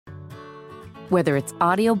Whether it's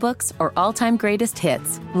audiobooks or all-time greatest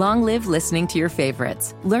hits, long live listening to your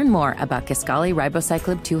favorites. Learn more about Kisqali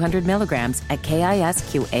Ribociclib 200 milligrams at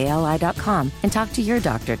KISQALI.com and talk to your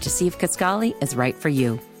doctor to see if Kisqali is right for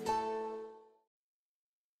you.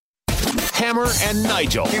 Hammer and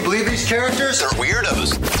Nigel. Can you believe these characters are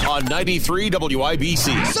weirdos? On 93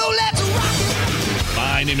 WIBC. So let's rock it!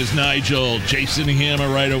 My name is Nigel. Jason Hammer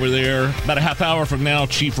right over there. About a half hour from now,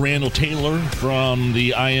 Chief Randall Taylor from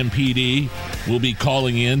the IMPD will be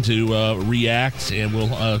calling in to react, and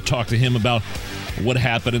we'll talk to him about what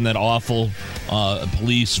happened in that awful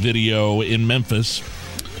police video in Memphis.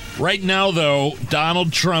 Right now, though,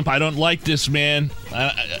 Donald Trump, I don't like this, man.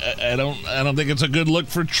 I don't think it's a good look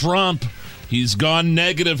for Trump. He's gone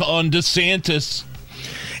negative on DeSantis.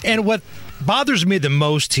 And what bothers me the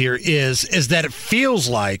most here is that it feels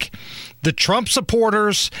like the Trump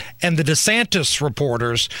supporters and the DeSantis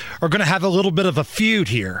reporters are going to have a little bit of a feud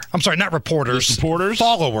here. I'm sorry, not reporters. The supporters?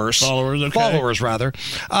 Followers. Okay. Followers, rather.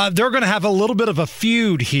 They're going to have a little bit of a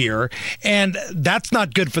feud here, and that's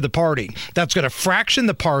not good for the party. That's going to fraction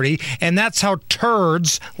the party, and that's how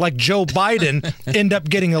turds like Joe Biden end up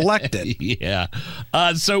getting elected. Yeah.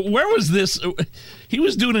 So where was this? He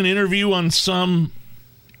was doing an interview on some...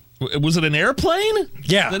 Was it an airplane?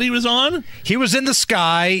 Yeah. That he was on? He was in the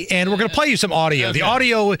sky, and we're going to play you some audio. Okay. The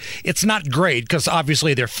audio, it's not great because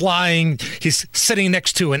obviously they're flying. He's sitting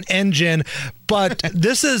next to an engine. But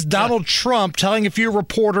this is Donald Trump telling a few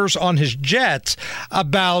reporters on his jet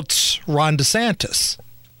about Ron DeSantis.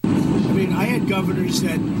 I mean, I had governors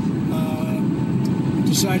that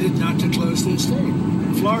decided not to close their state.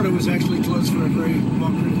 Florida was actually closed for a very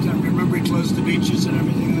long period of time. Remember, he closed the beaches and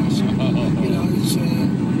everything else. You know, it's...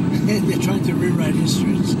 They're trying to rewrite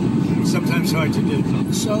history. It's sometimes hard to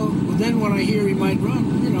do. So then when I hear he might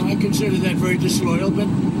run, you know, I consider that very disloyal, but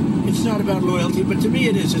it's not about loyalty. But to me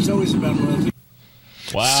it is. It's always about loyalty.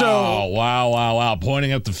 Wow, wow.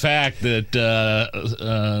 Pointing out the fact that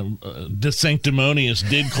DeSanctimonious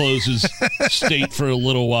did close his state for a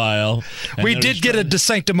little while. We did get a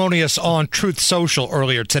DeSanctimonious on Truth Social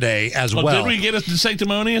earlier today as well. Did we get a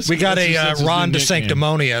DeSanctimonious? We got a Ron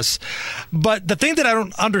DeSanctimonious. But the thing that I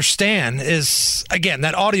don't understand is, again,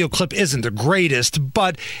 that audio clip isn't the greatest,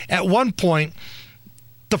 but at one point,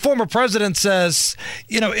 the former president says,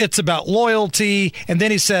 you know, it's about loyalty. And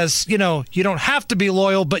then he says, you know, you don't have to be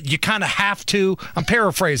loyal, but you kind of have to. I'm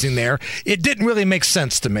paraphrasing there. It didn't really make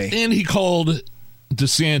sense to me. And he called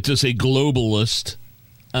DeSantis a globalist.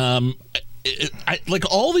 Like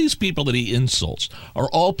all these people that he insults are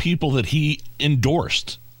all people that he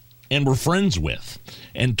endorsed and were friends with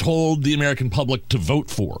and told the American public to vote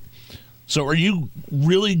for. So are you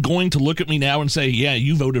really going to look at me now and say, yeah,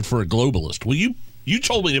 you voted for a globalist? Well, you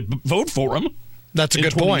told me to vote for him. That's a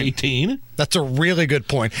good point. 2018. That's a really good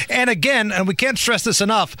point. And again, and we can't stress this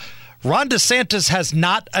enough, Ron DeSantis has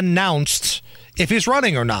not announced if he's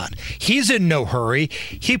running or not. He's in no hurry.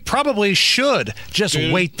 He probably should just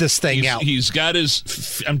wait this thing out. He's got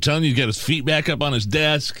his, I'm telling you, he's got his feet back up on his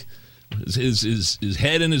desk, his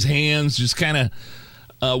head in his hands, just kind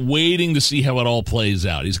of waiting to see how it all plays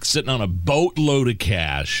out. He's sitting on a boatload of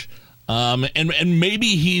cash. And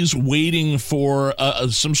maybe he's waiting for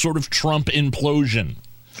some sort of Trump implosion,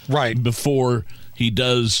 right, before he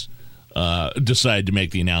does decide to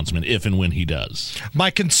make the announcement, if and when he does.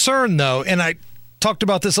 My concern, though, and I talked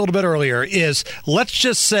about this a little bit earlier, is let's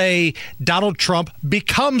just say Donald Trump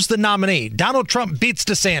becomes the nominee. Donald Trump beats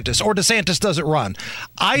DeSantis, or DeSantis doesn't run.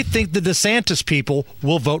 I think the DeSantis people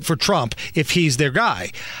will vote for Trump if he's their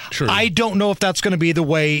guy. True. I don't know if that's going to be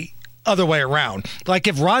the other way around. Like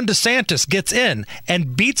if Ron DeSantis gets in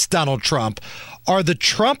and beats Donald Trump, are the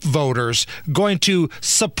Trump voters going to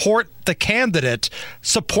support the candidate,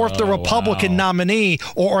 support the Republican nominee,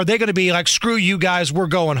 or are they going to be like, screw you guys, we're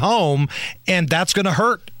going home, and that's going to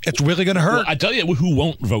hurt? It's really going to hurt. Well, I tell you who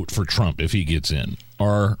won't vote for Trump if he gets in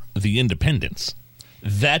are the independents.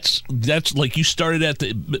 That's like you started at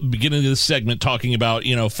the beginning of this segment talking about,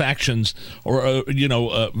 you know, factions or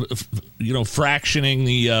fractioning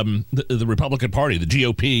the Republican Party, the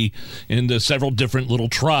GOP, into several different little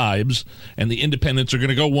tribes, and the independents are going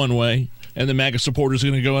to go one way, and the MAGA supporters are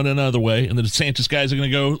going to go in another way, and the DeSantis guys are going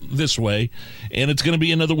to go this way, and it's going to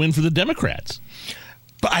be another win for the Democrats.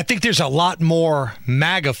 But I think there's a lot more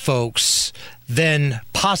MAGA folks than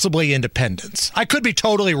possibly independents. I could be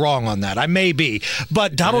totally wrong on that. I may be.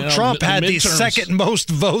 But Donald Trump had the second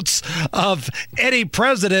most votes of any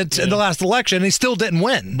president in the last election, and he still didn't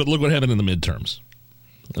win. But look what happened in the midterms.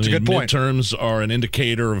 That's a good point. Midterms are an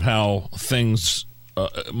indicator of how things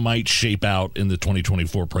might shape out in the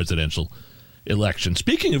 2024 presidential election.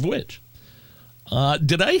 Speaking of which,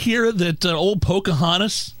 Did I hear that old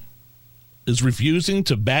Pocahontas is refusing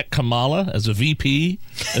to back Kamala as a VP,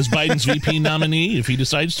 as Biden's VP nominee if he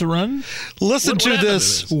decides to run? Listen to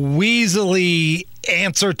this weaselly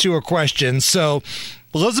answer to a question. So,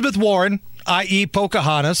 Elizabeth Warren, i.e.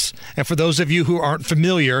 Pocahontas, and for those of you who aren't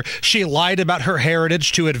familiar, she lied about her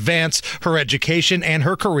heritage to advance her education and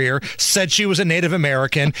her career, said she was a Native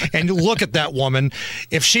American, and look at that woman.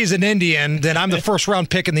 If she's an Indian, then I'm the first-round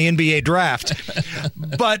pick in the NBA draft.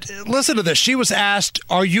 But listen to this. She was asked,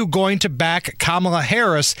 are you going to back Kamala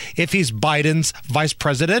Harris if he's Biden's vice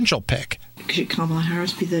presidential pick? Should Kamala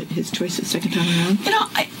Harris be his choice the second time around? You know,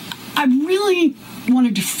 I really want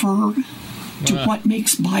to defer to what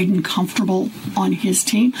makes Biden comfortable on his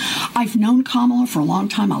team. I've known Kamala for a long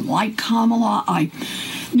time. I like Kamala. I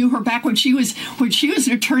knew her back when she was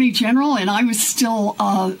an attorney general, and I was still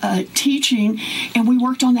teaching, and we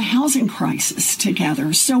worked on the housing crisis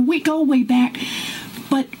together. So we go way back,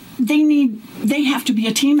 but they have to be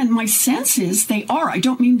a team, and my sense is they are. I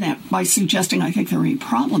don't mean that by suggesting I think there are any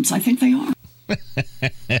problems. I think they are.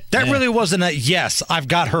 That really wasn't a yes, I've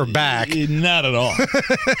got her back. Not at all.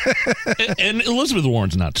 And Elizabeth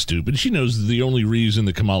Warren's not stupid. She knows the only reason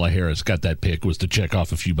that Kamala Harris got that pick was to check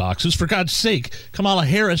off a few boxes. For God's sake, Kamala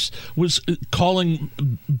Harris was calling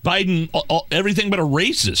Biden everything but a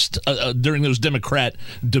racist during those Democrat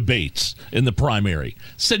debates in the primary.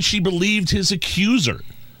 Said she believed his accuser,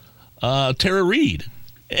 Tara Reid.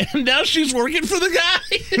 And now she's working for the guy.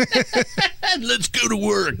 Let's go to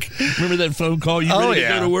work. Remember that phone call? You ready to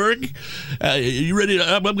go to work? You ready to?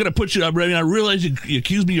 I'm going to put you. I'm ready. I realize you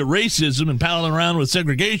accuse me of racism and palling around with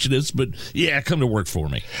segregationists, but yeah, come to work for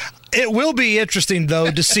me. It will be interesting,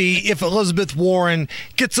 though, to see if Elizabeth Warren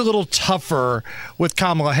gets a little tougher with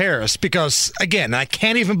Kamala Harris, because, again, I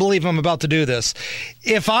can't even believe I'm about to do this.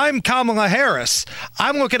 If I'm Kamala Harris,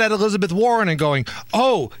 I'm looking at Elizabeth Warren and going,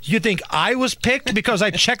 oh, you think I was picked because I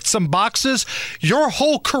checked some boxes? Your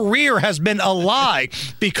whole career has been a lie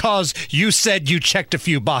because you said you checked a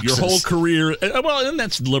few boxes. Your whole career, well, and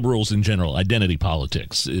that's liberals in general. Identity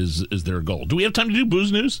politics is their goal. Do we have time to do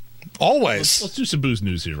booze news? Always. Let's do some booze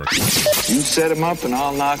news here. You set him up and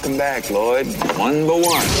I'll knock him back, Lloyd. One by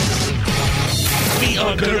one. We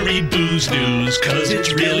are gonna read booze news because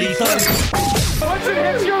it's really fun. Once it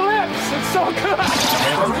hits your lips, it's so good.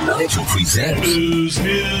 Hammer and Nigel presents Booze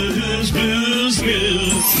news, booze news.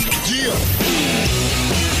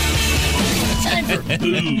 Time for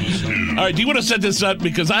booze news. All right, do you want to set this up?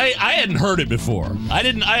 Because I hadn't heard it before. I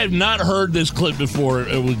have not heard this clip before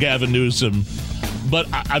with Gavin Newsom. But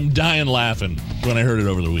I'm dying laughing when I heard it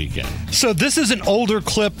over the weekend. So this is an older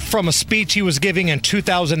clip from a speech he was giving in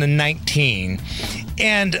 2019.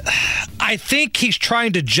 And I think he's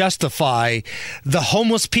trying to justify the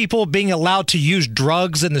homeless people being allowed to use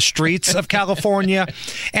drugs in the streets of California.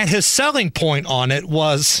 And his selling point on it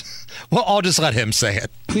was, well, I'll just let him say it.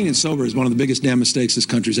 Clean and sober is one of the biggest damn mistakes this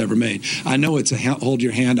country's ever made. I know it's a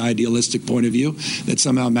hold-your-hand idealistic point of view that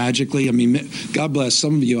somehow magically, I mean, God bless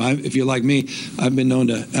some of you. If you're like me, I've been known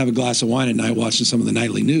to have a glass of wine at night watching some of the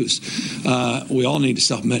nightly news. We all need to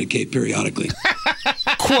self-medicate periodically.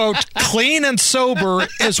 Quote, clean and sober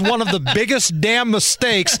is one of the biggest damn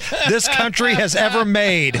mistakes this country has ever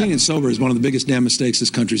made. Clean and sober is one of the biggest damn mistakes this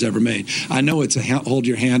country's ever made. I know it's a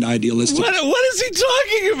hold-your-hand idealistic. What is he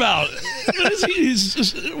talking about?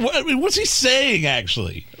 What's he saying,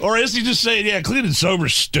 actually? Or is he just saying, yeah, clean and sober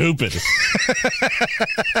is stupid?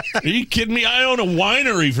 Are you kidding me? I own a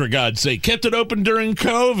winery, for God's sake. Kept it open during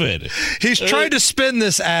COVID. He's trying to spin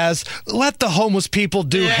this as, let the homeless people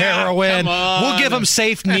do heroin. We'll give them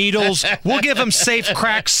safe needles. We'll give them safe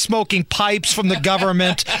crack-smoking pipes from the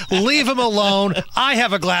government. Leave them alone. I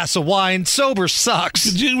have a glass of wine. Sober sucks.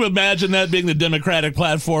 Could you imagine that being the Democratic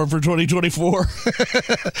platform for 2024?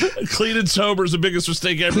 Clean and sober is the biggest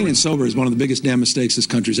mistake ever. Clean and sober is one of the biggest damn mistakes this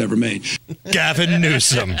country's ever made. Gavin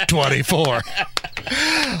Newsom, 24.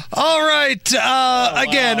 All right.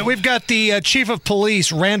 Again, we've got the chief of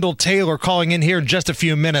police, Randall Taylor, calling in here in just a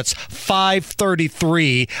few minutes,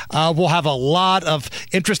 5:33. We'll have a lot of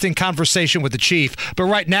interesting conversation with the chief. But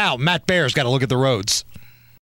right now, Matt Bear's got to look at the roads.